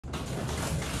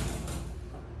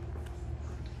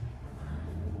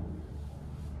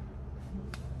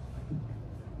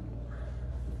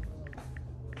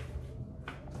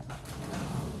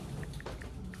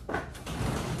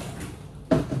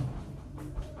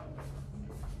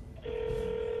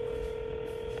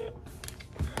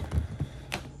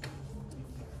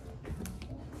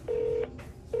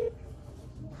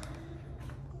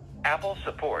Apple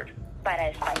support.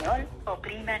 Para español,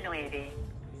 oprima 9.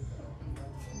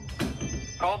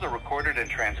 Calls are recorded and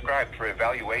transcribed for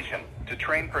evaluation to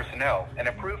train personnel and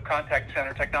improve contact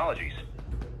center technologies.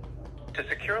 To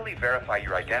securely verify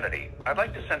your identity, I'd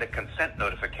like to send a consent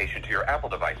notification to your Apple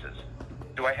devices.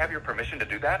 Do I have your permission to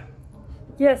do that?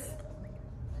 Yes.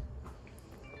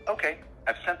 Okay,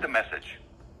 I've sent the message.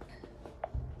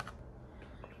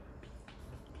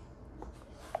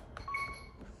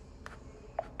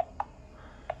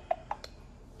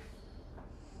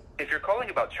 If you're calling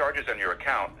about charges on your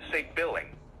account, say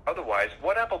billing. Otherwise,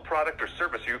 what Apple product or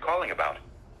service are you calling about?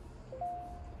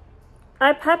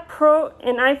 iPad Pro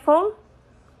and iPhone?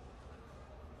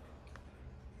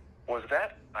 Was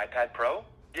that iPad Pro?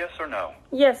 Yes or no?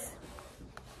 Yes.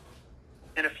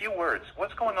 In a few words,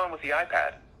 what's going on with the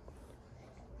iPad?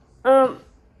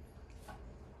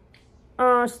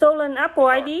 Stolen Apple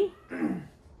ID?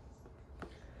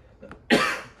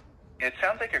 It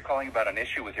sounds like you're calling about an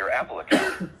issue with your Apple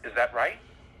account. Is that right?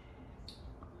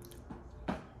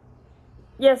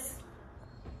 Yes.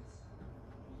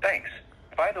 Thanks.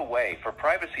 By the way, for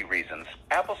privacy reasons,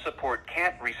 Apple support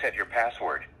can't reset your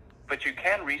password, but you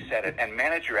can reset it and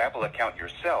manage your Apple account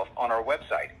yourself on our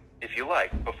website. If you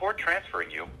like, before transferring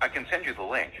you, I can send you the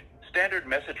link. Standard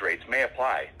message rates may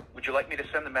apply. Would you like me to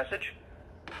send the message?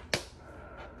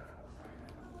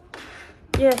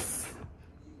 Yes.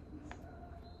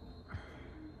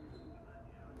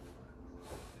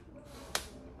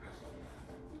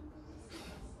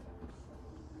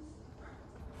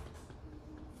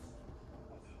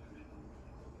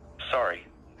 Sorry.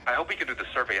 I hope we can do the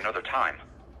survey another time.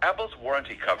 Apple's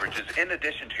warranty coverage is in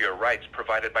addition to your rights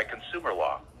provided by consumer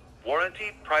law.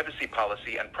 Warranty, privacy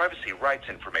policy, and privacy rights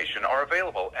information are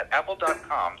available at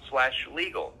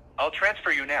apple.com/legal. I'll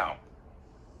transfer you now.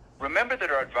 Remember that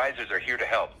our advisors are here to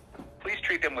help. Please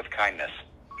treat them with kindness.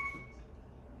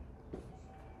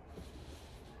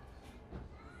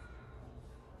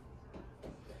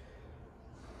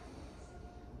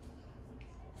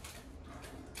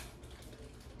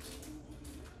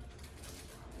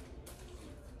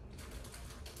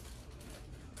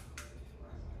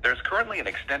 There's currently an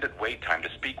extended wait time to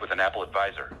speak with an Apple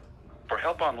advisor. For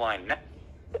help online now.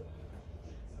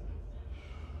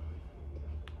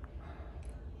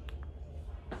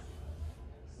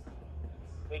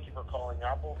 Thank you for calling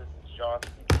Apple. This is John.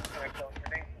 Can I tell your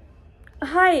name?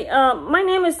 Hi, my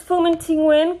name is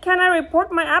Nguyen. Can I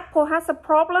report my Apple has a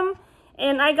problem?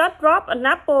 And I got robbed an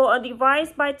Apple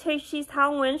device by Tracie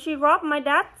Nguyen. She robbed my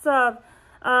dad's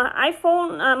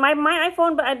iPhone, my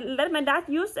iPhone, but I let my dad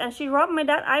use, and she robbed my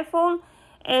dad's iPhone,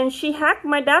 and she hacked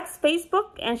my dad's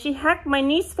Facebook, and she hacked my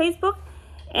niece's Facebook,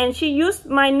 and she used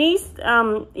my niece's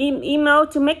email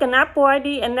to make an Apple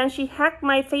ID, and then she hacked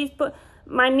my Facebook,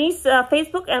 my niece's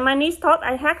Facebook, and my niece thought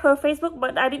I hacked her Facebook,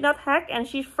 but I did not hack, and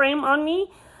she framed on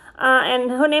me. And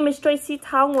her name is Tracie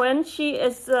Nguyen. She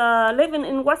is living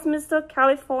in Westminster,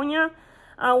 California.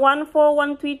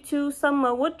 14132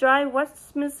 Summerwood Drive,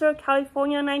 Westminster,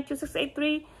 California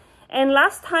 92683. And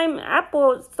last time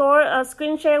Apple Store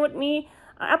screen share with me,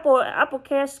 Apple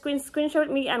Care screen share with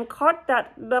me, and caught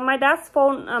that my dad's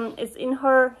phone is in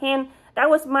her hand. That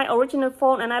was my original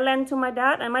phone, and I lent to my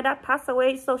dad, and my dad passed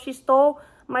away, so she stole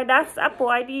my dad's Apple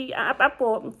ID,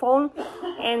 Apple phone,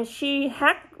 and she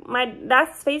hacked my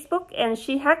dad's Facebook, and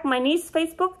she hacked my niece's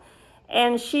Facebook.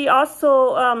 And she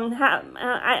also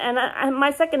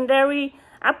my secondary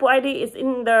Apple ID is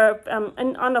in the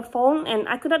on the phone, and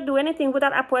I could not do anything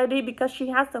without Apple ID because she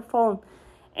has the phone.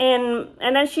 And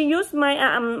then she used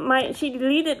my she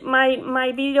deleted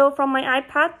my video from my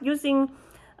iPad using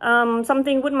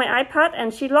something with my iPad,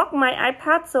 and she locked my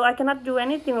iPad, so I cannot do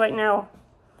anything right now.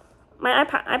 My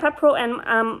iPad Pro,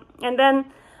 and then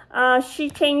she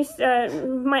changed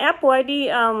my Apple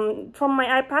ID from my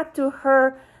iPad to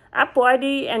her Apple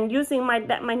ID, and using my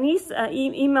niece's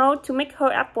email to make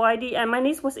her Apple ID, and my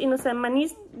niece was innocent. My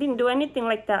niece didn't do anything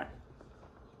like that.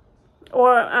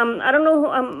 Or I don't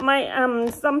know,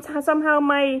 somehow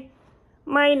my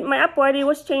Apple ID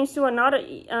was changed to another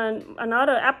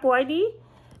Apple ID,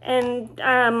 and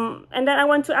then I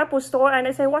went to Apple Store, and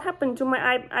they say, what happened to my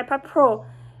iPad Pro?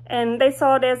 And they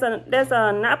saw there's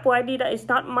an Apple ID that is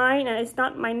not mine, and it's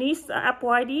not my niece's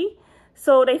Apple ID.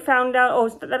 So they found out, oh,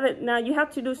 now you have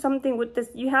to do something with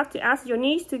this. You have to ask your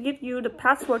niece to give you the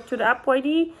password to the Apple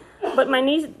ID. But my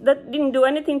niece didn't do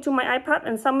anything to my iPad,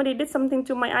 and somebody did something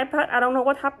to my iPad. I don't know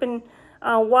what happened,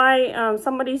 why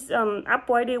somebody's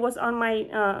Apple ID was on my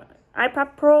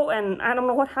iPad Pro, and I don't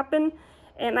know what happened.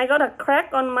 and I got a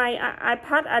crack on my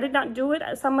iPad. I did not do it.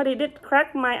 Somebody did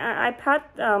crack my iPad.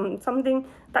 Something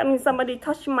that means somebody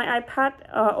touched my iPad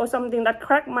or something that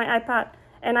cracked my iPad,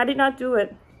 and I did not do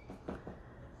it.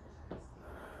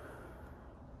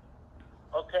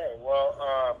 Okay, well,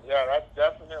 yeah, that's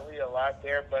definitely a lot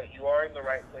there, but you are in the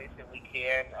right place, and we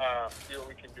can see what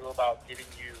we can do about getting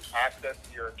you access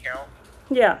to your account.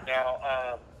 Yeah.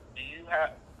 Now, do you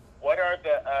have, what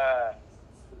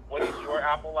is your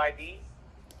Apple ID?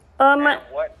 And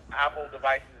what Apple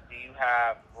devices do you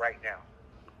have right now?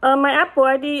 My Apple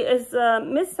ID is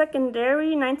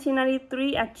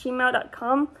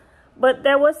misssecondary1993@gmail.com. But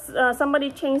there was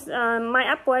somebody changed my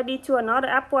Apple ID to another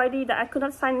Apple ID that I could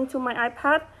not sign into my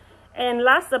iPad. And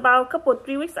last about a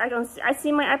 3 weeks, I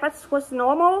see my iPad was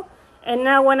normal. And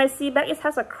now when I see back, it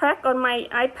has a crack on my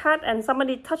iPad, and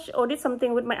somebody touched or did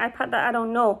something with my iPad that I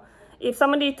don't know. If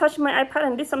somebody touched my iPad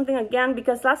and did something again,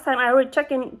 because last time I already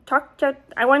checked,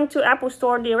 I went to Apple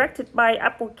Store directed by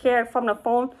Apple Care from the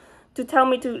phone to tell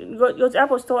me to go to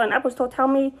Apple Store, and Apple Store tell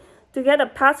me to get a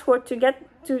password to get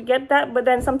that, but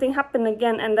then something happened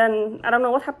again, and then I don't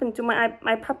know what happened to my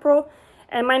iPad Pro.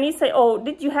 And my niece said, "Oh,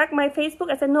 did you hack my Facebook?"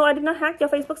 I said, "No, I did not hack your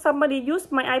Facebook. Somebody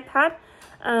used my iPad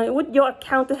with your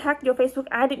account to hack your Facebook.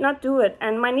 I did not do it."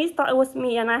 And my niece thought it was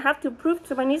me, and I have to prove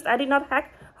to my niece I did not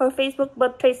hack her Facebook,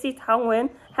 but Tracie Thảo Nguyen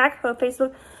hacked her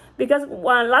Facebook. Because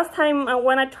last time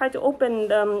when I tried to open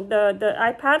the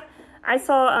iPad, I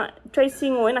saw Tracie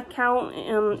Nguyen account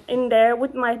in there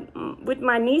with my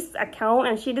niece's account,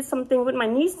 and she did something with my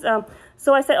niece.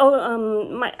 So I said,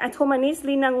 I told my niece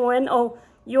Lina Nguyen, "Oh,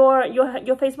 your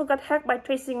Facebook got hacked by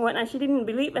Tracie Nguyen," and she didn't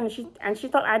believe, and she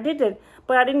thought I did it,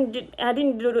 but I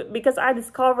didn't do it, because I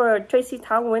discovered Tracie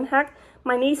Thảo Nguyen hacked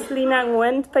my niece Lina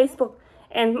Nguyen's Facebook,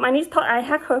 and my niece thought I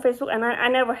hacked her Facebook, and I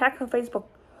never hacked her Facebook.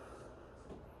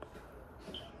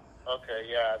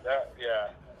 Okay,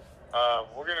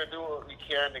 we're gonna do what we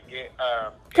can to get.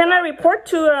 Can I report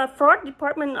to fraud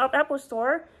department of Apple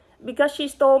Store because she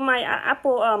stole my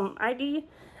Apple ID,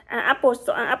 Apple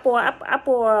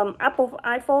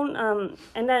iPhone,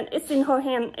 and then it's in her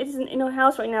hand. It's in her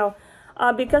house right now.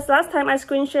 Because last time I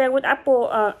screen shared with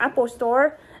Apple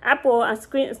Store,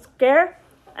 screen scare.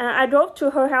 I drove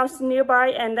to her house nearby,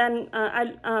 and then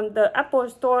the Apple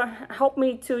Store helped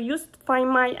me to Find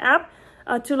My app.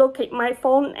 To locate my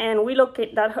phone, and we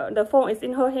locate that the phone is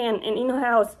in her hand and in her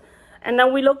house, and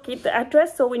then we locate the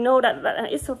address, so we know that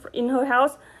it's in her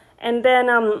house. And then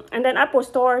Apple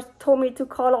Store told me to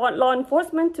call law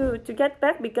enforcement to get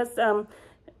back, because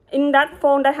in that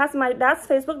phone that has my dad's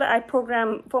Facebook that I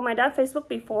programmed for my dad's Facebook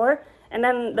before, and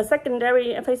then the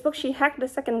secondary Facebook, she hacked the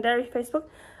secondary Facebook.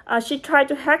 She tried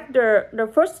to hack the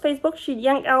first Facebook. She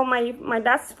yanked out my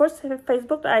dad's first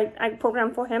Facebook that I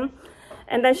programmed for him.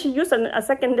 And then she used a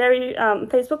secondary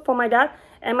Facebook for my dad,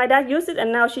 and my dad used it,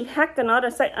 and now she hacked another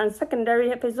secondary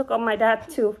Facebook of my dad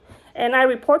too. And I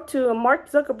report to Mark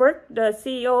Zuckerberg, the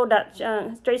CEO, that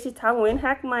Tracie Thảo Nguyen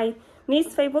hacked my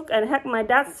niece's Facebook and hacked my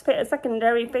dad's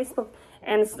secondary Facebook,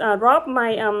 and robbed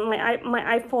my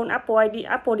iPhone Apple ID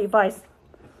Apple device.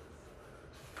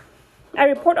 I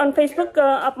report on Facebook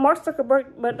of Mark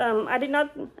Zuckerberg, but I did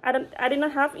not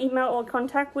have email or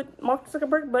contact with Mark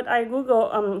Zuckerberg, but I Google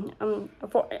on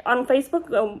Facebook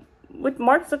with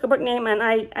Mark Zuckerberg name, and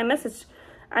I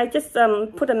just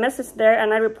put a message there,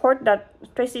 and I report that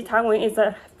Tracie Thảo Nguyen is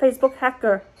a Facebook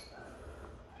hacker.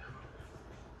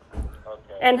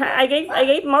 Okay. And I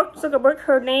gave Mark Zuckerberg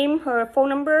her name, her phone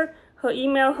number, her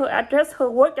email, her address, her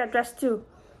work address too.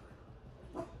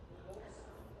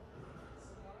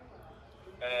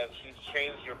 And she's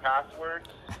changed your password?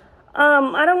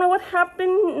 I don't know what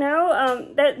happened now.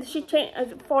 That she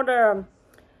changed for the.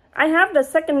 I have the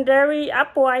secondary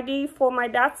Apple ID for my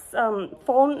dad's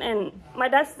phone, and my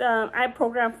dad's I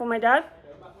programmed for my dad.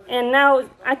 And now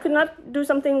I could not do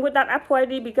something with that Apple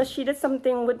ID because she did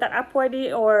something with that Apple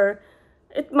ID, or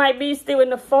it might be still in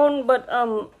the phone, but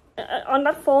on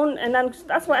that phone, and then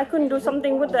that's why I couldn't do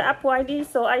something with the Apple ID.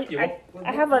 So I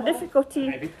have a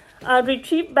difficulty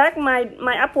retrieve back my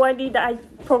Apple ID that I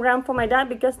programmed for my dad,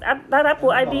 because that Apple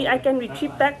ID I can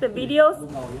retrieve back the videos.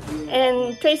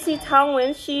 And Tracie Thảo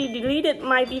Nguyen, she deleted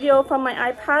my video from my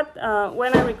iPad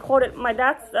when I recorded my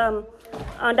dad's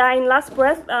dying last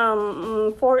breath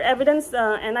for evidence,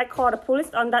 and I called the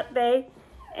police on that day.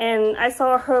 And I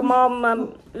saw her mom,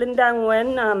 Linda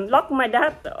Nguyen, lock my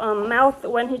dad's mouth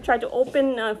when he tried to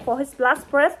open for his last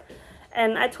breath.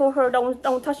 And I told her,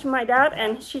 don't touch my dad,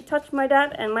 and she touched my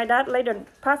dad, and my dad later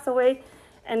passed away.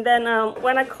 And then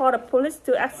when I called the police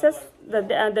to access the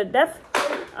death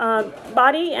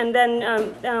body, and then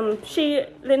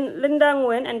Linda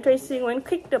Nguyen and Tracie Nguyen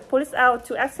kicked the police out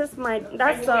to access my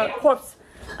dad's corpse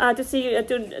to see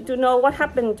to know what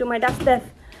happened to my dad's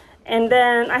death. And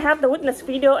then I have the witness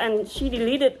video, and she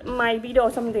deleted my video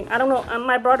or something. I don't know.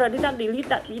 My brother did not delete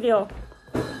that video,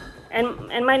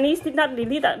 and my niece did not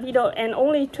delete that video. And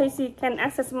only Tracie can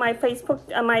access my Facebook,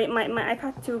 my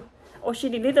iPad too. Or she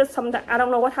deleted something. I don't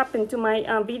know what happened to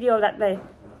my video that day.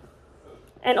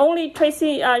 And only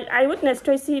Tracie, eyewitness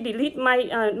Tracie, delete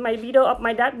my video of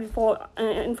my dad before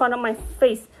in front of my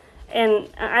face. And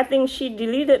I think she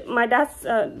deleted my dad's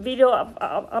video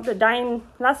of the dying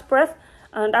last breath.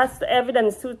 That's the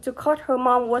evidence to court. Her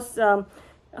mom, Linda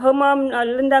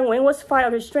Nguyen, was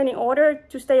filed a restraining order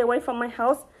to stay away from my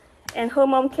house. And her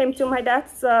mom came to my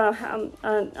dad's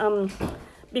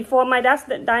before my dad's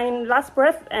dying last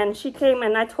breath, and she came,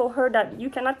 and I told her that you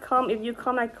cannot come. If you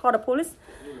come, I call the police.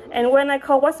 And when I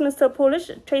called Westminster Police,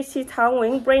 Tracie Thảo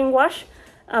Nguyen brainwash,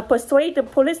 persuade the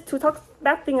police to talk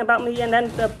bad thing about me, and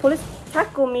then the police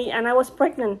tackled me, and I was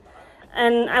pregnant.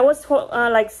 And I was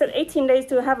like 18 days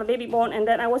to have a baby born, and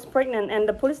then I was pregnant, and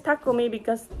the police tackled me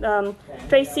because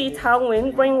Tracie Thảo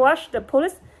Nguyen brainwashed the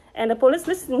police, and the police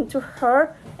listened to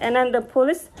her, and then the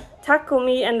police tackled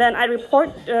me, and then I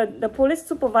report the police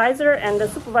supervisor, and the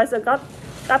supervisor got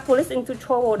police into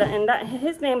trouble, and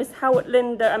his name is Howard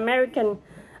Lin, the American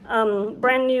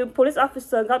brand new police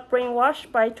officer, got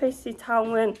brainwashed by Tracie Thảo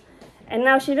Nguyen. And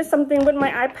now she did something with my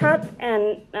iPad,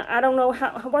 and I don't know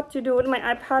what to do with my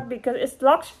iPad because it's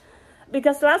locked.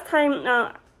 Because last time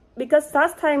I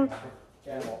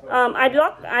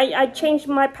changed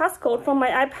my passcode from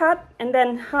my iPad, and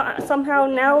then somehow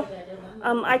now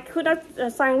I could not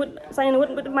sign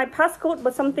with my passcode,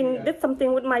 but did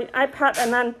something with my iPad,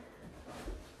 and then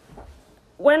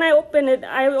when I opened it,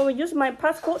 I used my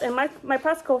passcode, and my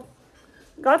passcode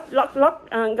got unlocked,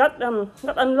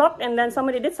 and then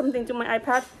somebody did something to my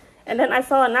iPad, and then I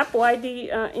saw an Apple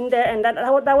ID in there, and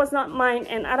that was not mine,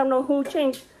 and I don't know who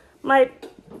changed my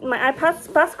iPad's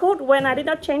passcode when I did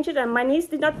not change it, and my niece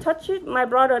did not touch it, my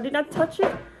brother did not touch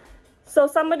it. So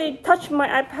somebody touched my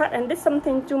iPad and did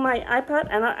something to my iPad,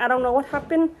 and I don't know what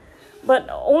happened, but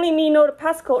only me know the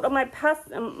passcode of my iPad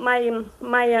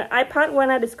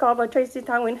when I discovered Tracie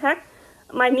Thảo Nguyen hacked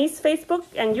my niece's Facebook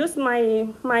and used my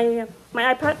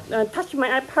iPad, touched my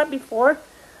iPad before,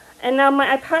 and now my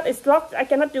iPad is locked. I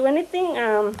cannot do anything.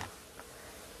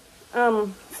 So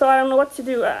I don't know what to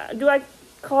do. Do I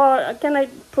call? Can I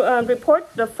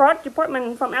report the fraud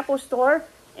department from Apple Store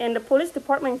and the police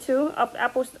department too of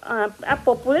Apple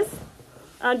Police?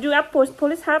 Do Apple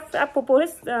Police have Apple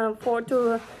Police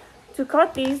to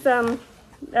caught these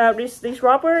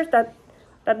robbers that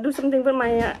do something with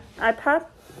my iPad,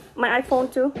 my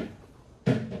iPhone too?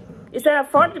 Is there a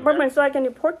fraud department so I can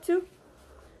report to?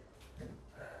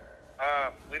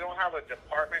 We don't have a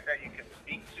department that you can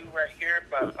speak to right here,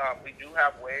 but we do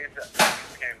have ways that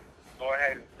you can go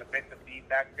ahead and submit the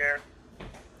feedback there.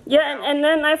 Yeah, and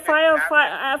then I file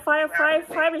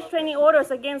five restraining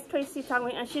orders against Tracie Thảo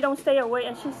Nguyen, and she don't stay away,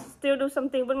 and she still do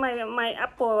something with my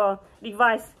Apple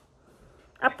device.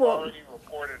 Apple. You've already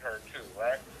reported her too,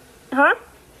 right? Huh?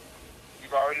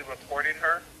 You've already reported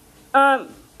her?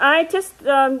 I just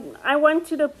I went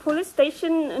to the police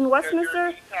station in Westminster. Does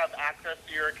your niece have access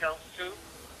to your accounts too?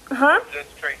 Huh? Or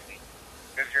just Tracie?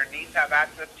 Does your niece have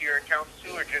access to your accounts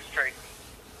too, or just Tracie?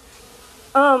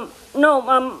 No,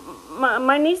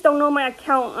 my niece don't know my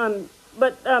account.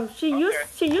 But she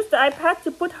used the iPad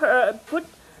to put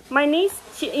my niece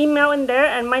email in there,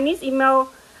 and my niece email.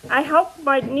 I helped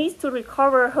my niece to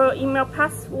recover her email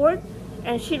password,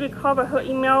 and she recovered her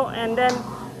email, and then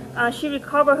she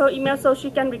recovered her email so she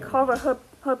can recover her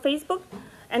Facebook.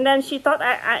 And then she thought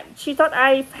I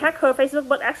hacked her Facebook,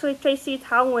 but actually Tracie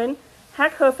Thảo Nguyen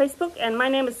hacked her Facebook, and my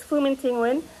name is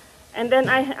Nguyen. And then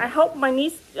I helped my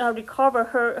niece recover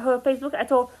her Facebook. I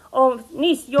told, oh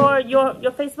niece, your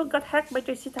Facebook got hacked by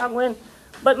Tracie Thảo Nguyen.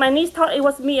 But my niece thought it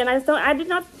was me, and I said, I did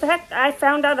not hack. I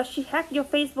found out that she hacked your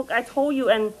Facebook. I told you,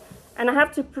 and I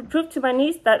have to prove to my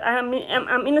niece that I'm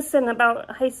innocent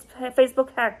about his Facebook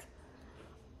hacked.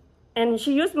 And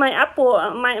she used my Apple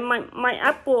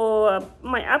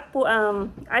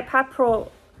iPad Pro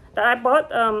that I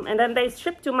bought, and then they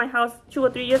shipped to my house 2 or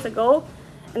 3 years ago.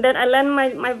 And then I let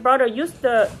my brother use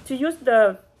the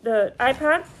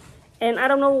iPad, and I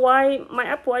don't know why my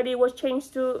Apple ID was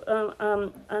changed to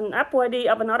an Apple ID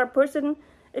of another person.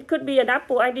 It could be an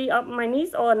Apple ID of my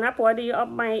niece or an Apple ID of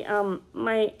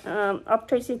of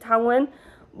Tracie Thảo Nguyen.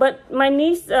 But my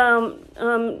niece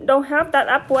don't have that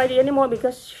Apple ID anymore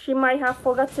because she might have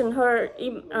forgotten her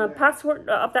password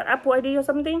of that Apple ID or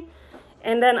something.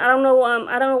 And then I don't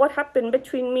know what happened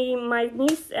between me, my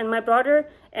niece, and my brother,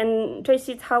 and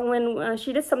Tracie Thảo when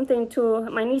she did something to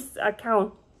my niece's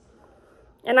account,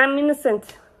 and I'm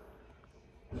innocent.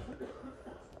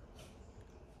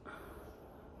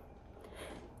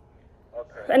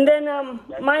 Okay. And then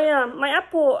my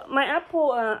Apple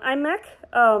iMac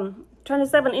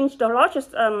 27-inch, the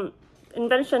largest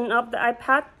invention of the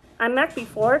iMac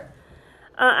before.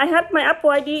 I had my Apple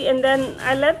ID, and then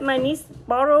I let my niece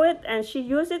borrow it, and she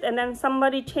used it, and then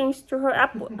somebody changed to her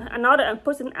another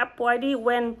person Apple ID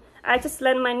when I just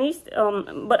lent my niece,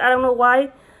 but I don't know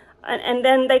why. And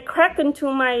then they cracked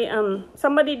into my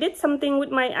somebody did something with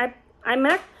my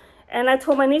iMac, and I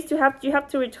told my niece you have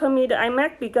to return me the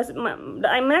iMac because the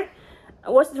iMac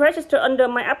was registered under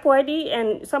my Apple ID,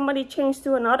 and somebody changed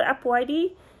to another Apple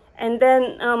ID. And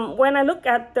then when I look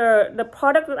at the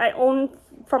product that I own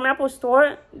from Apple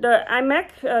Store, the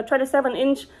iMac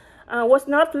 27-inch was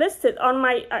not listed on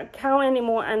my account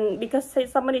anymore, and because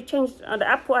somebody changed the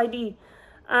Apple ID,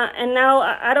 and now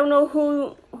I don't know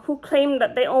who claimed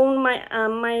that they own my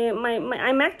my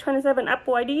iMac 27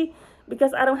 Apple ID,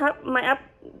 because I don't have my app.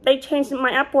 They changed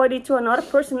my Apple ID to another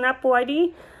person's Apple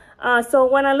ID. So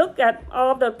when I look at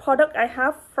all of the product I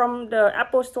have from the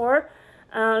Apple Store,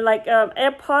 like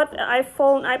AirPods,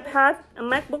 iPhone, iPad,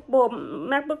 MacBook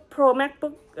Pro,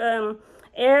 MacBook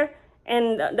Air,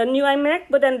 and the new iMac.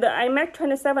 But then the iMac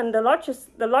 27, the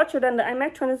larger than the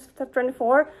iMac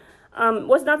 24,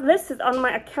 was not listed on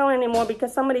my account anymore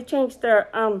because somebody changed the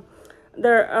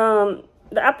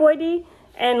Apple ID.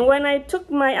 And when I took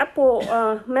my Apple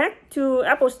Mac to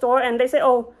Apple Store, and they say,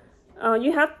 oh,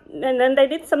 you have, and then they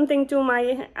did something to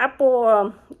my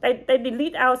Apple, they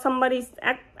delete out somebody's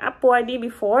Apple ID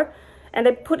before, and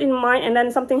they put in mine, and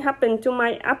then something happened to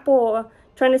my Apple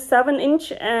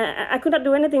 27-inch. I could not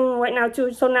do anything right now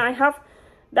too. So now I have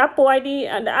the Apple ID,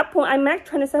 the Apple iMac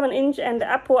 27-inch, and the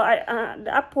Apple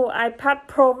iPad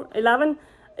Pro 11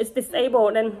 is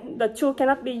disabled, and the two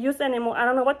cannot be used anymore. I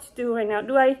don't know what to do right now.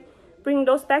 Do I bring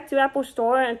those back to Apple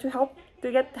Store and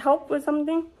to get help with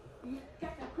something?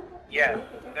 Yeah,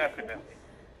 definitely.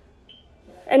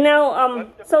 And now,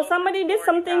 so somebody did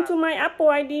something to my Apple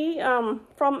ID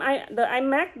from the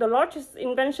iMac, the largest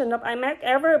invention of iMac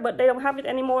ever, but they don't have it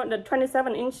anymore. The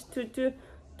 27-inch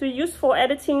to use for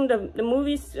editing the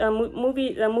movies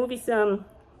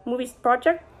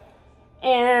project.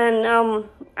 And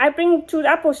I bring to the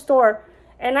Apple Store,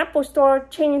 and Apple Store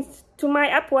changed to my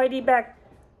Apple ID back.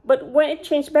 But when it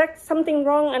changed back, something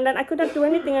wrong, and then I could not do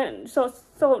anything. So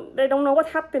they don't know what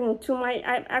happened to my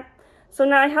app. So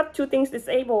now I have two things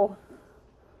disabled.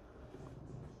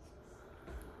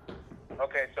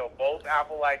 Okay, so both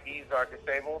Apple IDs are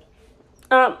disabled?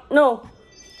 No.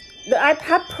 The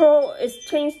iPad Pro is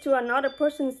changed to another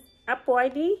person's Apple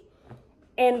ID,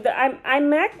 and the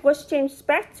iMac was changed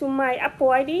back to my Apple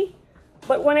ID.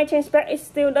 But when I changed back, it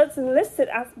still doesn't list it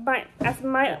as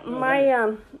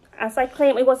as I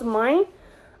claim it was mine.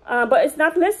 But it's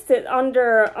not listed on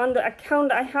the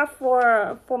account I have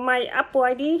for my Apple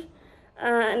ID.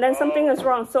 And then something is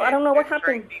wrong, so I don't know what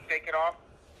happened. Tracie take it off?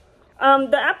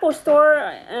 The Apple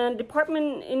Store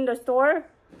department in the store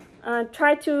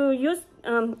tried to use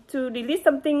to delete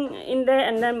something in there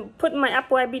and then put my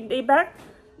Apple ID back,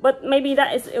 but maybe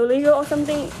that is illegal or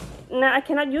something. Now I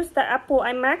cannot use the Apple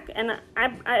iMac and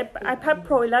iPad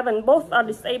Pro 11. Both are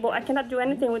disabled. I cannot do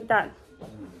anything with that.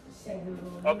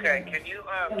 Okay, can you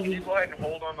go ahead and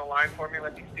hold on the line for me?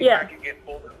 Let me see if I can get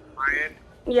pulled to my end.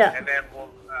 Yeah. And then we'll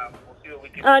see what we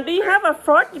can do. Do you have a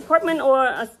fraud department or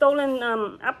a stolen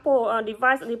Apple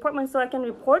device department so I can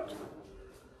report?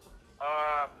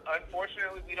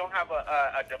 Unfortunately, we don't have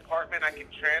a department I can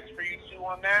transfer you to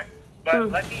on that.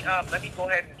 But let me go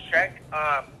ahead and check.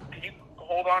 Can you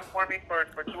hold on for me for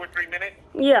 2 or 3 minutes?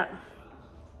 Yeah.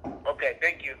 Okay,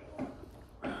 thank you.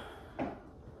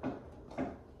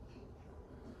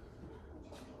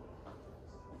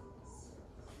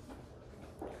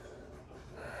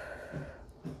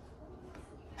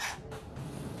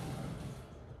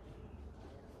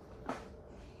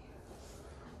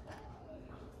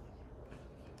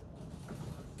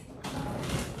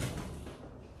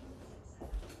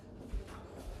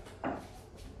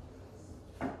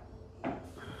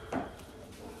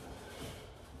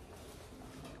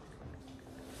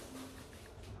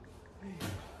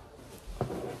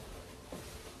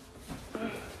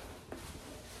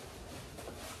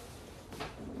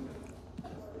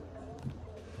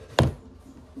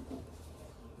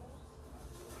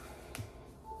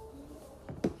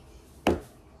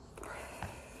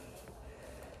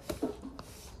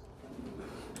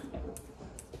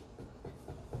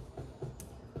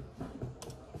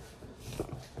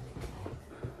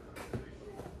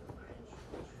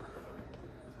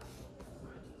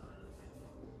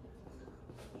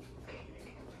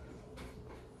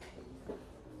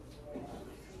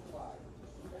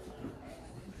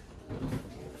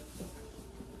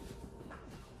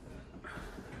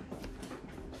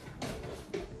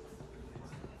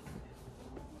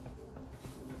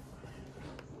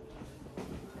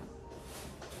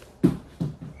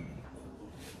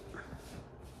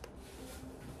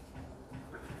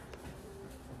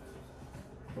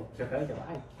 xe tới cho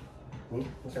bãi.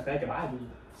 Mua xe tới cho bãi đi.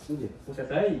 Cái gì? Mua xe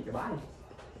tới cho bãi.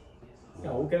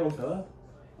 Cái hũ kéo uống sữa.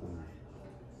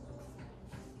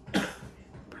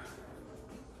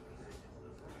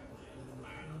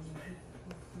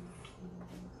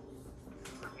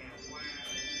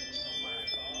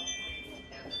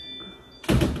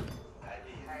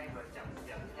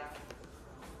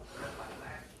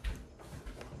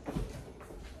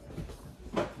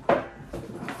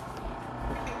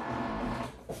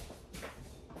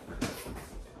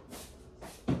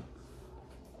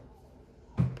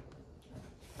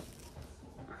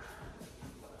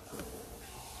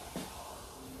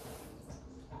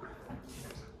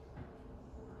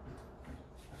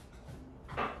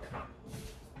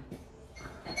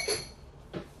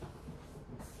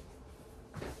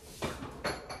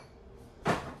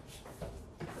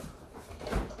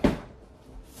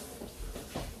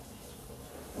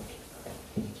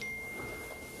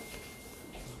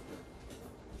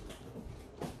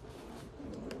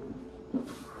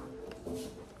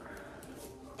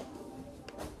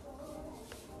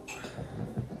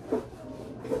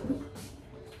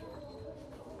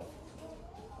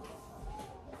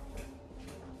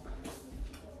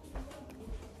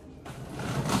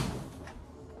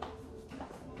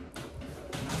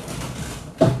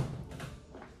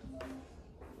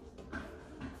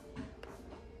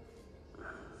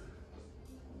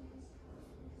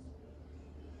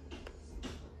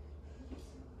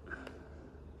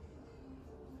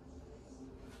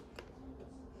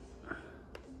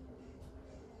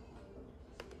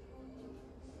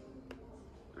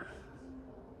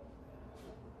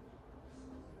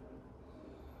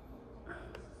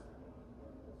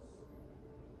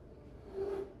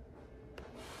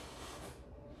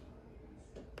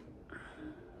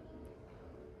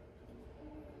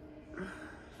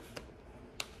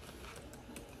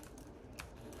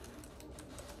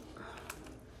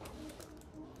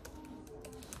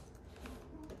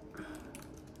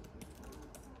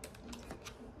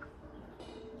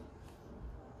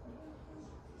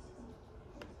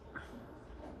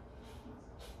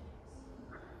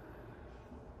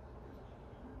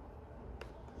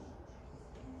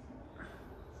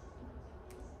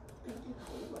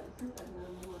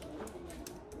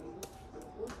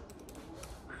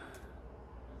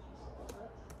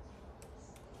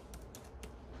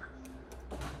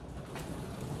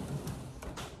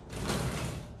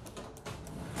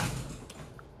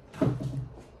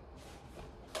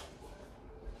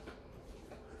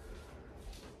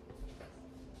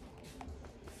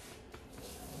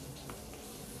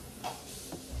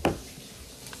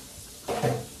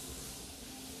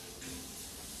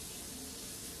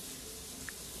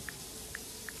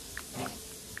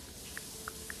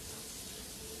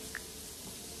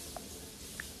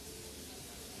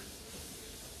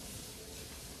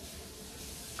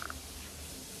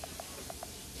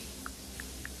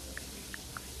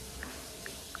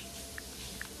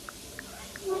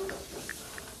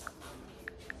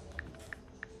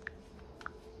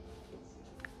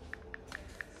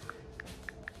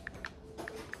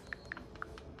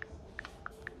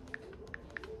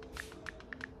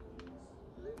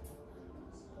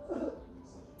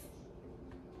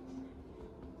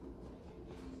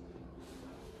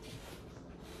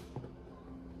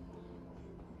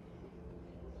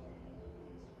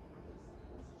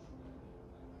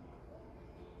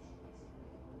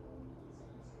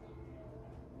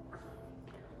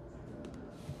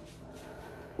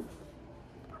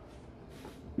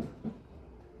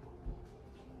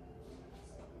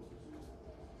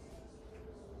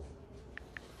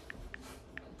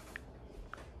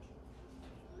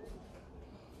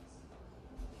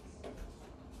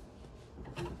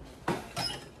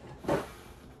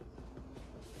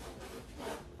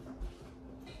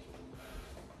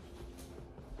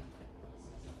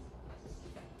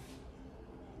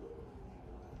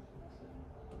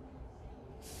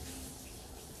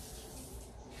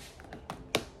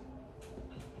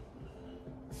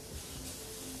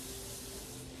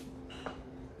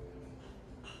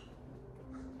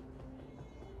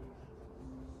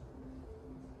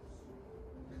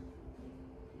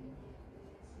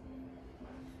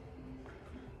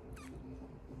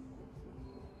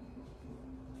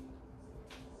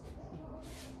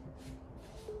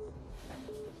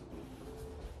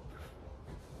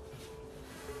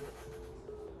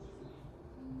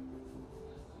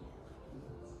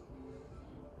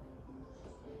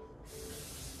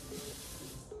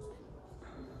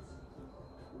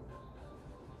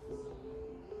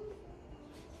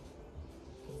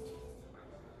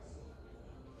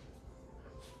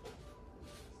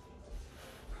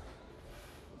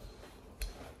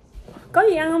 Có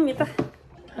gì ăn không vậy ta?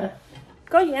 Hả?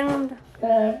 Có gì ăn không?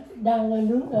 Đang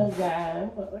nướng gà,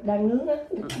 đang nướng đó,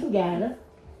 cánh gà đó.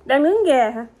 Đang nướng gà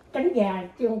hả? Cánh gà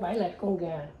chứ không phải là con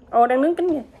gà. Ồ, đang nướng cánh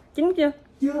gà. Chín chưa?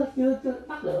 Chưa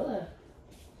bắt lửa à.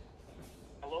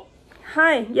 Hello?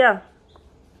 Hi, yeah.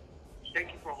 Thank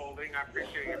you for holding. I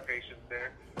appreciate your patience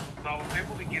there. So I was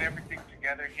able to get everything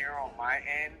together here on my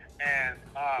end. And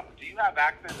do you have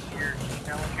access to your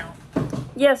email account?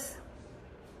 Yes.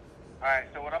 Alright,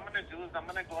 so what I'm going to do is I'm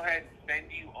going to go ahead and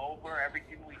send you over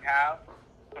everything we have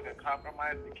for the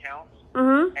compromised accounts.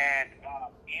 Mm-hmm. And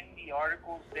in the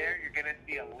articles there, you're going to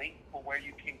see a link for where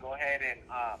you can go ahead and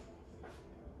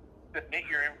submit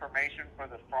your information for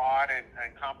the fraud and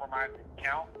compromised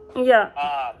account. Yeah.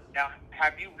 Now,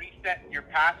 have you reset your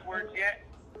passwords yet?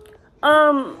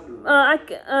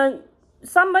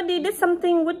 Somebody did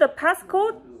something with the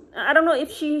passcode. I don't know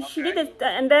if she did it,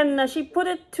 and then she put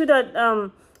it to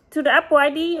the Apple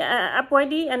ID,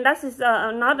 and that is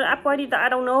another Apple ID that I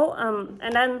don't know.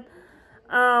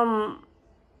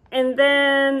 And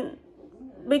then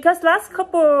because last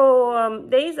couple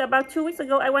days, about 2 weeks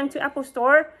ago, I went to Apple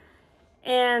Store,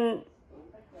 and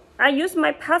I used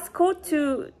my passcode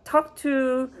to talk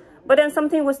to, but then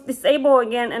something was disabled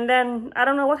again, and then I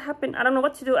don't know what happened. I don't know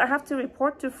what to do. I have to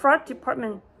report to fraud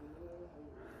department.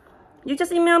 You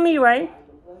just emailed me, right?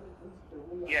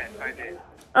 Yes, I did.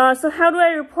 So how do I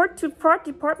report to fraud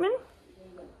department?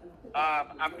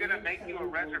 I'm going to make you a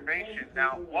reservation.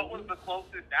 Now, what was the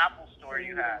closest Apple store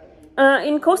you had?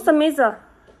 In Costa Mesa.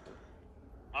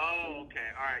 Oh,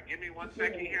 okay. All right. Give me 1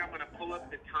 second here. I'm going to pull up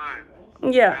the time.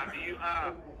 Yeah. Now, do you,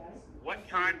 what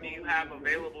time do you have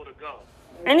available to go?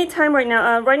 Anytime right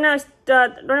now. Right now it's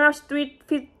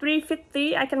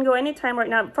 3:50. I can go anytime right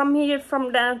now. From here,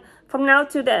 from now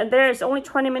to there is only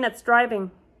 20 minutes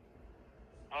driving.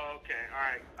 Oh, okay. All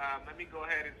right. Let me go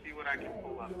ahead and see what I can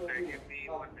pull up. Okay, give me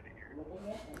 1 minute here.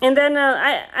 And then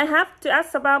I have to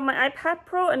ask about my iPad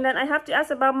Pro, and then I have to ask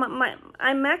about my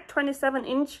iMac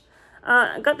 27-inch.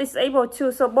 Got disabled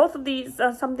too. So both of these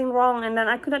something wrong, and then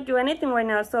I could not do anything right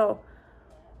now. So.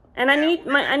 And I need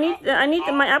my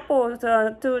Apple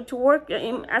to work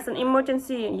as an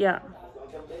emergency. Yeah.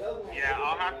 Yeah,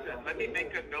 I'll have to let me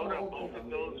make a note of both of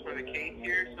those for the case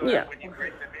here, so Yeah. that when you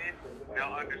bring them in,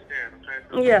 they'll understand. Okay.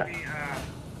 So Yeah. Give me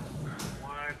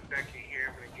 1 second here.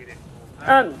 I'm gonna get it.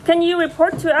 Can you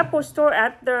report to Apple Store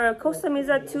at the Costa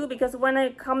Mesa too? Because when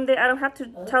I come there, I don't have to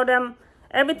tell them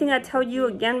everything I tell you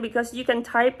again, because you can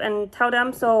type and tell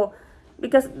them. So,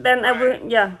 because then I will.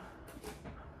 Yeah.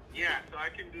 Yeah, so I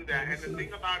can do that. And the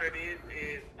thing about it is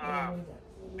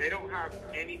they don't have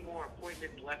any more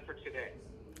appointments left for today.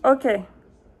 Okay.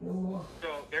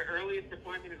 So their earliest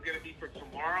appointment is going to be for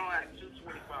tomorrow at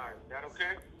 2:25. Is that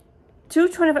okay?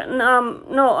 2:25.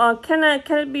 No. Can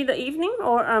it be the evening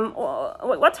or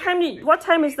what time? What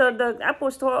time is the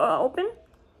Apple Store open?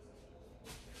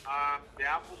 The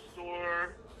Apple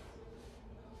Store.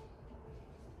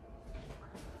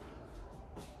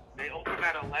 They open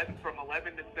at 11 from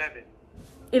 11 to 7.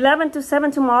 11 to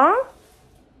 7 tomorrow?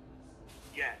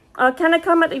 Yes. Can I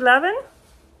come at 11?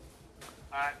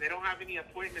 They don't have any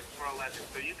appointments for 11,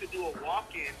 so you could do a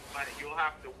walk-in, but you'll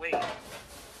have to wait.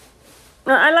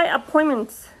 No, I like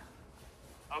appointments.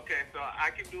 Okay, so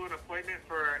I can do an appointment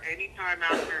for any time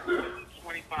after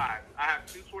 2:25. I have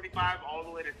 2:25 all the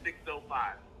way to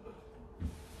 6:05.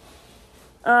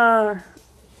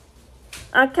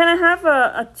 Can I have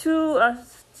a two?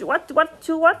 What?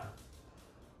 2:25.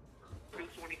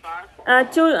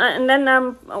 Two, and then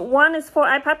one is for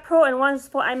iPad Pro and one is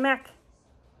for iMac.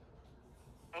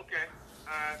 Okay,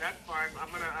 that's fine.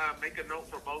 I'm gonna make a note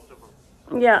for both of them.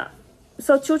 Yeah.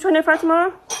 So 2:25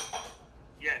 tomorrow.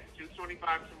 Yes,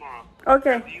 2:25 tomorrow.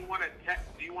 Okay. Now, do you want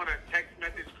a text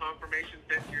message confirmation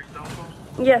sent to your cell phone?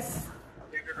 Yes.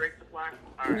 Standard rate supply.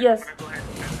 All right. Yes. I'm gonna go ahead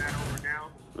and send that over now.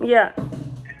 Yeah.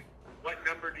 And what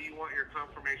number do you want your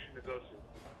confirmation to go to?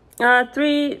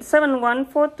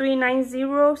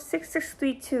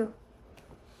 371-4390-6632.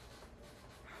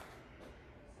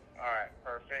 All right,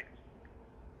 perfect.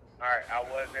 All right, I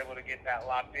was able to get that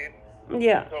locked in.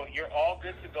 Yeah. So you're all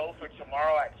good to go for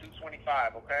tomorrow at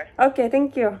 2:25, okay? Okay,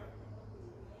 thank you.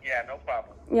 Yeah, no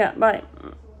problem. Yeah, bye.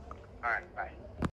 All right, bye.